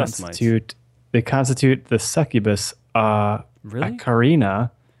 They dust mites. constitute the succubus Really?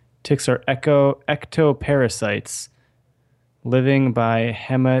 Acarina. Ticks are ectoparasites living by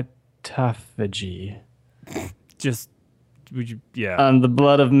hematophagy. On the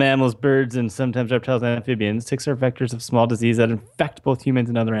blood of mammals, birds, and sometimes reptiles and amphibians. Ticks are vectors of small disease that infect both humans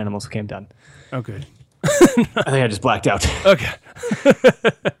and other animals. Okay, I'm done. Oh, good. I think I just blacked out. Okay.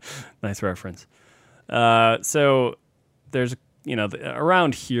 Nice reference. So there's,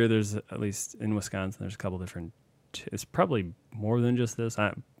 around here, there's, at least in Wisconsin, there's a couple different, it's probably more than just this.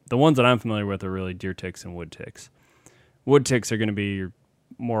 The ones that I'm familiar with are really deer ticks and wood ticks. Wood ticks are going to be your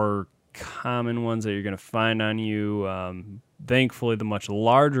more common ones that you're going to find on you. Thankfully, the much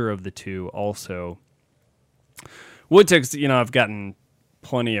larger of the two also. Wood ticks, I've gotten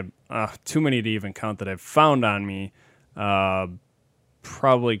plenty of, too many to even count that I've found on me.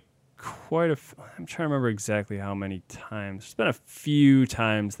 Probably I'm trying to remember exactly how many times. There's been a few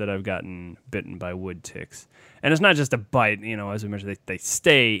times that I've gotten bitten by wood ticks. And it's not just a bite, as we mentioned, they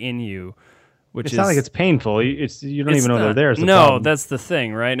stay in you, which It's is not like it's painful. You don't even know they're there. Is the no, problem. that's the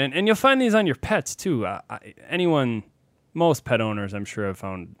thing, right? And you'll find these on your pets too. Most pet owners, I'm sure, have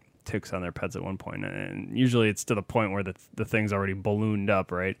found ticks on their pets at one point, and usually it's to the point where the thing's already ballooned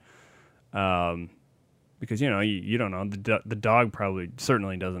up, right? Because you don't know. The dog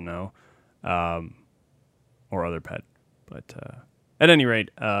certainly doesn't know, or other pet. But at any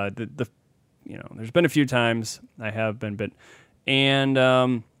rate, there's been a few times I have been bit,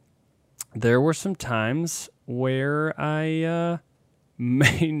 and there were some times where I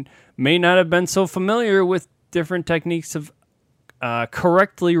may not have been so familiar with different techniques of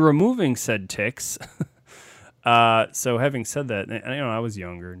correctly removing said ticks. So having said that, I was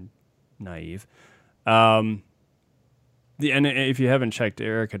younger and naive. And if you haven't checked,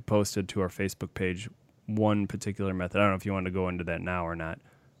 Eric had posted to our Facebook page one particular method. I don't know if you want to go into that now or not,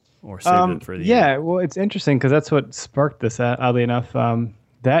 or save it for the end. Well, it's interesting because that's what sparked this. Oddly enough,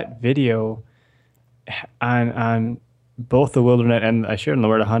 that video on both the Wildernet and I shared on the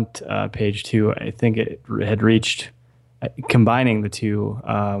Where to Hunt page too. I think it had reached, combining the two,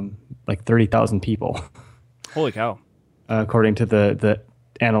 like 30,000 people. Holy cow! According to the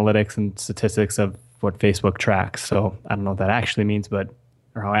analytics and statistics of what Facebook tracks. So I don't know what that actually means, or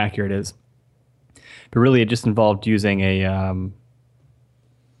how accurate it is. But really, it just involved using a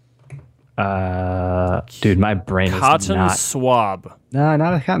dude, my brain is cotton swab. No,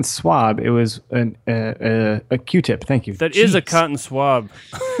 not a cotton swab. It was a Q-tip. Thank you. That is a cotton swab.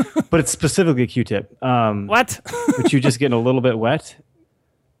 But it's specifically a Q-tip. What? Which you just get a little bit wet.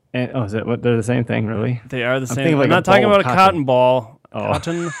 And is it what? They're the same thing, really? They are the same. thinking like I'm a not talking bowl about of a cotton ball.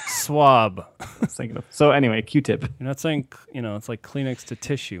 Cotton swab. I was thinking of. So anyway, Q-tip. You're not saying, it's like Kleenex to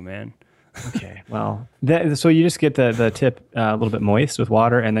tissue, man. Okay, well, so you just get the tip a little bit moist with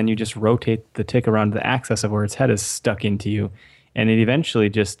water, and then you just rotate the tick around the axis of where its head is stuck into you, and it eventually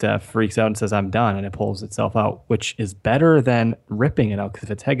just freaks out and says, "I'm done," and it pulls itself out, which is better than ripping it out, because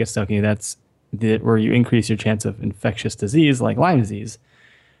if its head gets stuck in you, that's where you increase your chance of infectious disease like Lyme disease.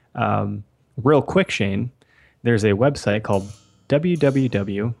 Real quick, Shane, there's a website called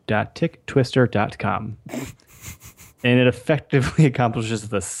www.ticktwister.com. And it effectively accomplishes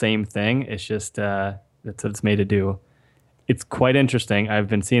the same thing. It's just that's what it's made to do. It's quite interesting. I've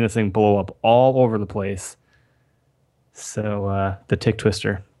been seeing this thing blow up all over the place. So the Tick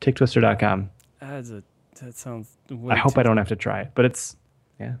Twister, ticktwister.com. That sounds I hope I don't have to try it, but it's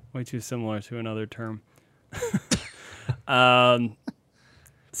way too similar to another term.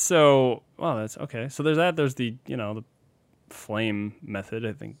 So, well, that's okay. So there's that. There's the the flame method,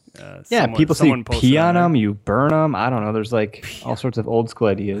 I think. People say you pee on them, you burn them. I don't know. There's like all sorts of old school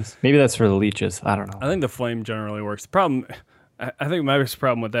ideas. Maybe that's for the leeches. I don't know. I think the flame generally works. The problem, I think my biggest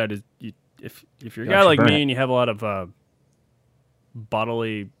problem with that is if you're a guy like me and you have a lot of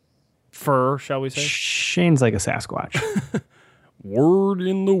bodily fur, shall we say? Shane's like a Sasquatch. Word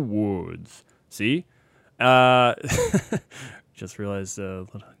in the woods. See? Just realized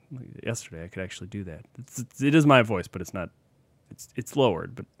yesterday I could actually do that. It is my voice, but it's not. It's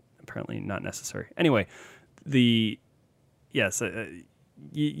lowered, but apparently not necessary. Anyway, you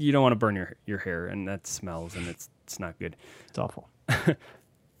don't want to burn your hair, and that smells, and it's not good. It's awful.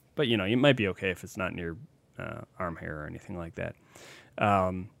 But you might be okay if it's not near arm hair or anything like that.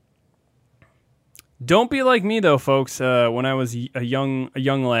 Don't be like me though, folks. When I was a young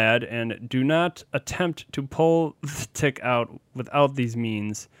lad, and do not attempt to pull the tick out without these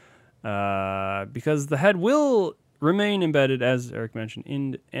means, because the head will remain embedded, as Eric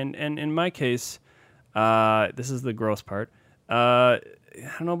mentioned. And in my case, this is the gross part. I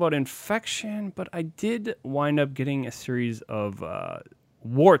don't know about infection, but I did wind up getting a series of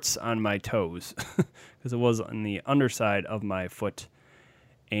warts on my toes because it was on the underside of my foot.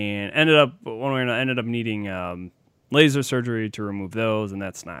 And ended up needing laser surgery to remove those, and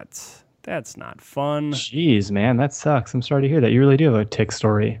that's not fun. Jeez, man, that sucks. I'm sorry to hear that. You really do have a tick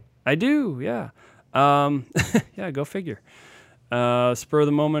story. I do, yeah. Yeah, go figure. Spur of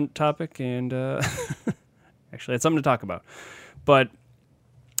the moment topic, and actually, it's something to talk about. But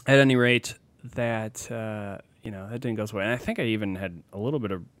at any rate, that that didn't go so well. And I think I even had a little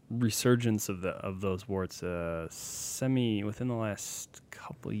bit of resurgence of those warts within the last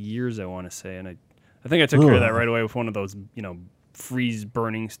couple of years, I want to say, and I think I took care of that right away with one of those freeze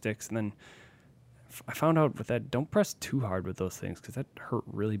burning sticks. And then I found out with that, don't press too hard with those things because that hurt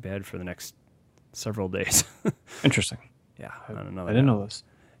really bad for the next several days. Interesting. Yeah, I didn't know this.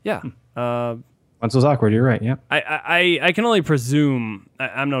 Yeah. Once was awkward. You're right. Yeah. I can only presume.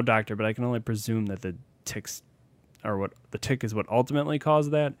 I'm no doctor, but I can only presume that the ticks are what the tick is what ultimately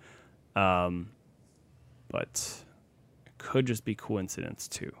caused that. But it could just be coincidence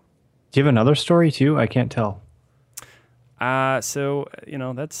too. Do you have another story too? I can't tell. So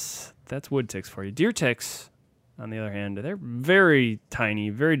that's wood ticks for you. Deer ticks, on the other hand, they're very tiny,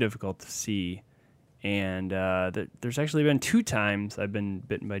 very difficult to see. And there's actually been 2 times I've been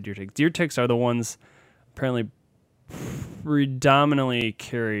bitten by deer ticks. Deer ticks are the ones apparently predominantly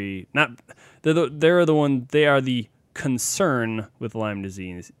carry they are the concern with Lyme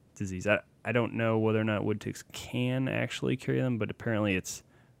disease. I don't know whether or not wood ticks can actually carry them, but apparently it's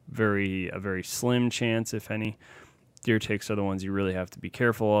a very slim chance, if any. Deer ticks are the ones you really have to be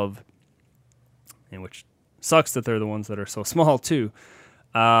careful of, and which sucks that they're the ones that are so small too.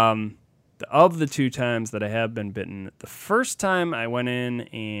 Of the 2 times that I have been bitten, the first time I went in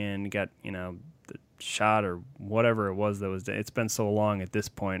and got, the shot or whatever it was it's been so long at this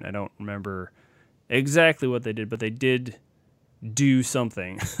point, I don't remember exactly what they did, but they did do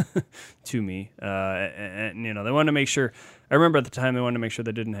something to me. And they wanted to make sure, I remember at the time they wanted to make sure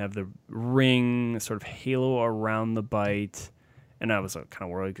they didn't have the ring sort of halo around the bite. And I was kind of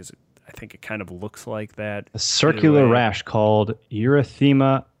worried because I think it kind of looks like that. A circular rash called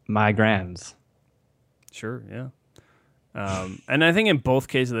erythema migrans. Sure, yeah. And I think in both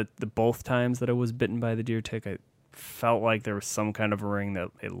cases, both times that I was bitten by the deer tick, I felt like there was some kind of a ring that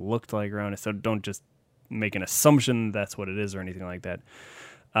it looked like around it. So don't just make an assumption that's what it is or anything like that.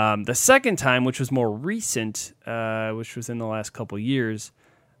 The second time, which was more recent, which was in the last couple years,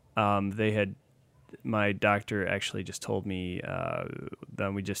 my doctor actually just told me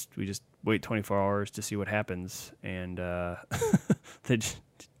that we just wait 24 hours to see what happens, and they just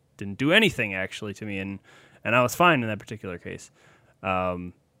didn't do anything actually to me, and I was fine in that particular case.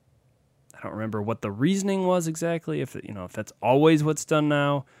 I don't remember what the reasoning was exactly, if that's always what's done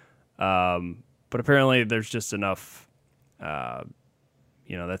now, but apparently there's just enough,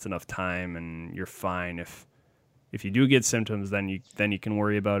 that's enough time, and you're fine if you do get symptoms, then you can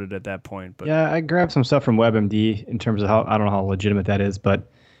worry about it at that point. But yeah, I grabbed some stuff from WebMD in terms of how, I don't know how legitimate that is, but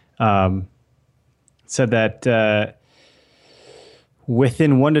said that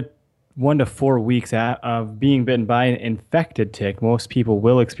within 1 to 4 weeks of being bitten by an infected tick, most people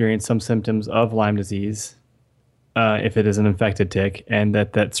will experience some symptoms of Lyme disease if it is an infected tick, and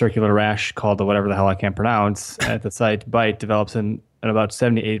that circular rash called the whatever the hell I can't pronounce at the site bite develops in about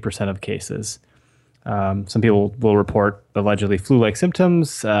 78% of cases. Some people will report allegedly flu-like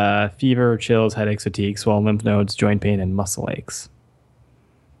symptoms, fever, chills, headaches, fatigue, swollen lymph nodes, joint pain, and muscle aches.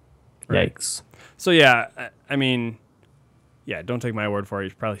 Right. Yikes. So yeah, I mean, don't take my word for it. You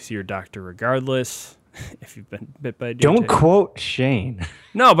should probably see your doctor regardless if you've been bit by a deer Don't tick. quote Shane.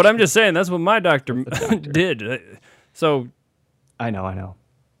 No, but I'm just saying that's what my doctor did. So I know.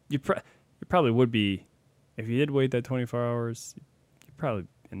 You probably would be, if you did wait that 24 hours, and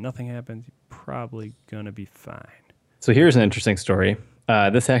nothing happens, you're probably going to be fine. So here's an interesting story.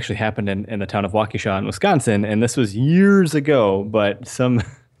 This actually happened in the town of Waukesha in Wisconsin, and this was years ago, but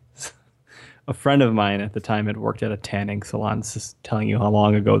a friend of mine at the time had worked at a tanning salon. This is telling you how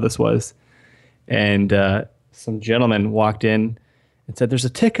long ago this was. And some gentleman walked in and said, "There's a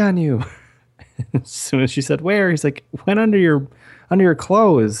tick on you." As soon as she said, "Where?" He's like, "Went under your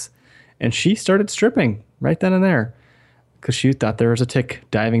clothes." And she started stripping right then and there because she thought there was a tick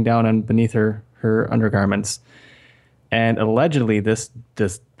diving down beneath her undergarments. And allegedly, this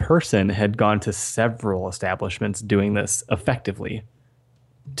person had gone to several establishments doing this effectively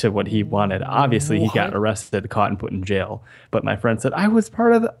to what he wanted. Obviously, he got arrested, caught, and put in jail. But my friend said, "I was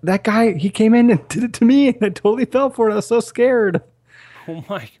part of that guy. He came in and did it to me, and I totally fell for it. I was so scared." Oh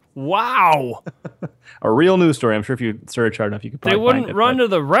my! Wow! A real news story. I'm sure if you search hard enough, you could probably find it. They wouldn't run to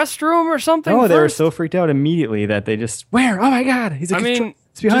the restroom or something? No, they were so freaked out immediately that they just, "Where? Oh my God!" He's like,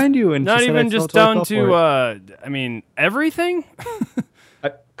 "It's behind you." And not even just down to, everything?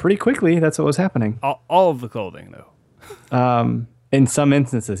 Pretty quickly, that's what was happening. All of the clothing, though. In some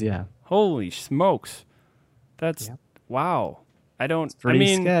instances, yeah. Holy smokes. That's, wow. It's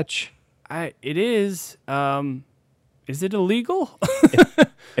pretty sketch. It is. Is it illegal?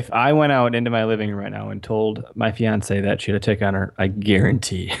 If I went out into my living room right now and told my fiance that she had a tick on her, I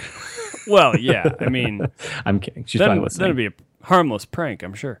guarantee. Well, yeah. I mean, I'm kidding. She's probably listening. That'd be a harmless prank,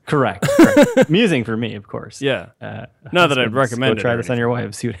 I'm sure. Correct. Amusing for me, of course. Yeah. Not that I'd recommend it. Go try this on your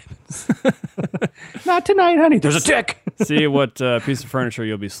wife. See what happens. Not tonight, honey. There's a tick. See what piece of furniture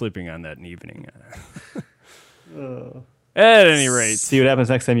you'll be sleeping on that evening. At any rate. See what happens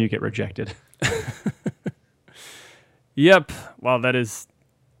next time you get rejected. Yep. Wow, that is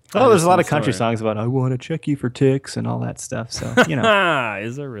Oh, there's a lot of Story. country songs about "I want to check you for ticks" and all that stuff. So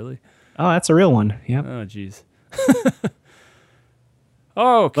Is there really? Oh, that's a real one. Yep. Oh, jeez.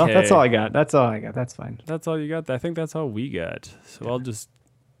 Okay. Well, that's all I got. That's all I got. That's fine. That's all you got? I think that's all we got. So I'll just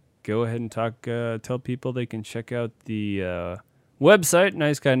go ahead and tell people they can check out the website,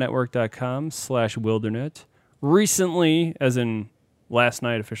 niceguynetwork.com/wilderness. Recently, as in last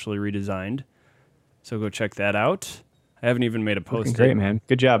night, officially redesigned. So go check that out. I haven't even made a post. Looking great, man.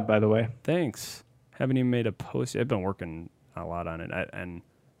 Good job, by the way. Thanks. Haven't even made a post. I've been working a lot on it. And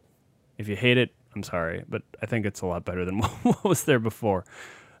if you hate it, I'm sorry, but I think it's a lot better than what was there before.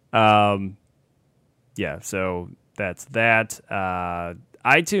 Yeah, so that's that.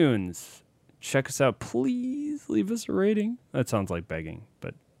 iTunes, check us out. Please leave us a rating. That sounds like begging,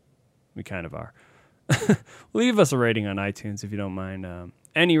 but we kind of are. Leave us a rating on iTunes if you don't mind.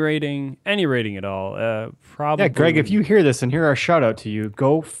 Any rating at all. Probably. Yeah, Greg, if you hear this and hear our shout out to you,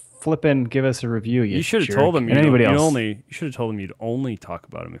 go flippin' give us a review. You should have told them. Anybody else? You should have told them you'd only talk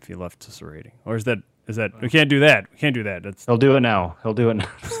about them if you left us a rating. Or is that we can't do that. We can't do that. He'll do it now. That would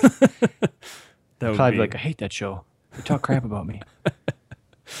Probably be like, I hate that show. They talk crap about me.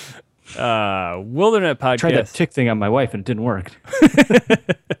 Wilderness Podcast. Tried that tick thing on my wife and it didn't work.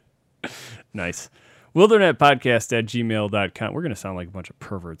 Nice. WildernessPodcast@gmail.com. We're going to sound like a bunch of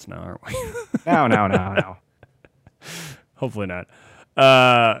perverts now, aren't we? No. Hopefully not.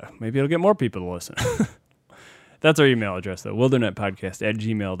 Maybe it'll get more people to listen. That's our email address, though.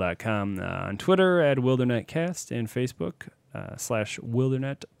 WildernessPodcast@gmail.com. On Twitter, @WildernessCast, and Facebook,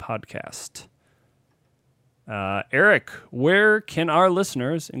 /WildernessPodcast. Eric, where can our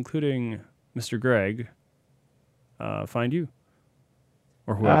listeners, including Mr. Greg, find you?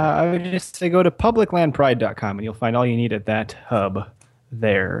 Or whoever? I would just say go to publiclandpride.com and you'll find all you need at that hub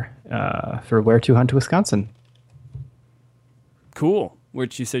there for Where to Hunt Wisconsin. Cool.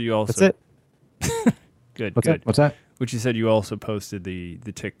 Which you said you also... That's it. Good. What's that? Which you said you also posted the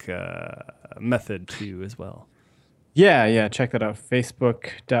tick method to as well. Yeah. Check that out.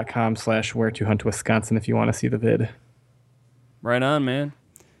 Facebook.com/Where to Hunt Wisconsin if you want to see the vid. Right on, man.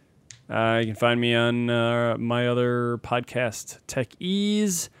 You can find me on my other podcast, Tech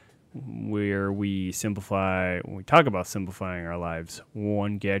Ease, where we talk about simplifying our lives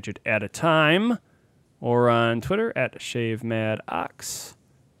one gadget at a time, or on Twitter @ShaveMadOx.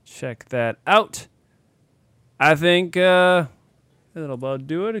 Check that out. I think that'll about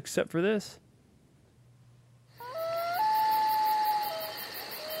do it, except for this.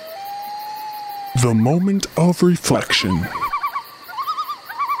 The moment of reflection.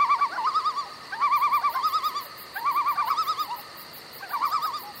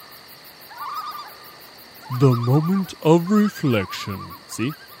 The moment of reflection.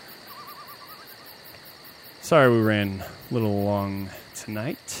 See? Sorry we ran a little long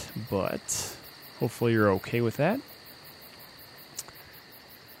tonight, but hopefully you're okay with that.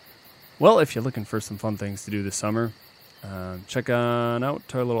 Well, if you're looking for some fun things to do this summer, check out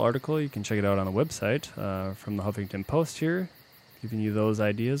our little article. You can check it out on the website from the Huffington Post here, giving you those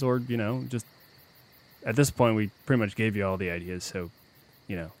ideas. Or, just at this point, we pretty much gave you all the ideas. So,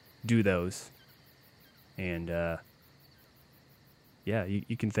 do those. And,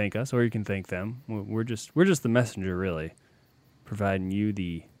 you can thank us or you can thank them. We're just the messenger, really, providing you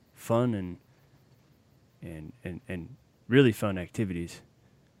the fun and really fun activities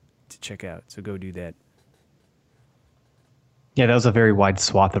to check out. So go do that. Yeah, that was a very wide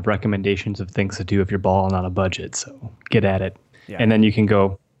swath of recommendations of things to do if you're balling on a budget. So get at it. Yeah. And then you can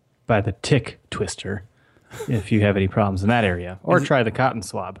go buy the tick twister if you have any problems in that area. Or try the cotton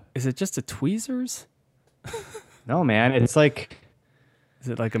swab. Is it just a tweezers? No, man. It's like... Is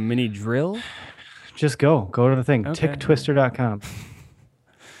it like a mini drill? Just go to the thing. Okay. Ticktwister.com.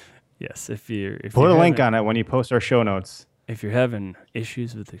 Yes, if you're put a link on it when you post our show notes. If you're having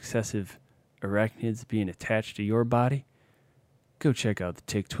issues with excessive arachnids being attached to your body, go check out the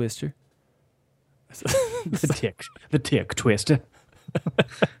Tick Twister. the tick twister.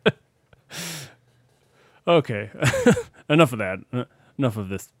 Okay, enough of that. Enough of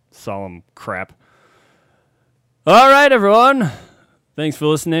this solemn crap. All right, everyone. Thanks for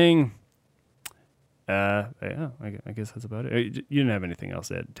listening. I guess that's about it. You didn't have anything else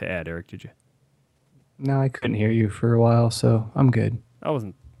to add, Eric, did you? No, I couldn't hear you for a while, so I'm good. I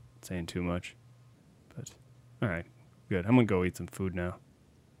wasn't saying too much, but all right, good. I'm going to go eat some food now.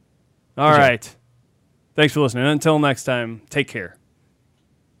 All right. Thanks for listening. Until next time, take care.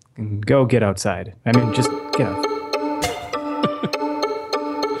 And go get outside. I mean, just get out.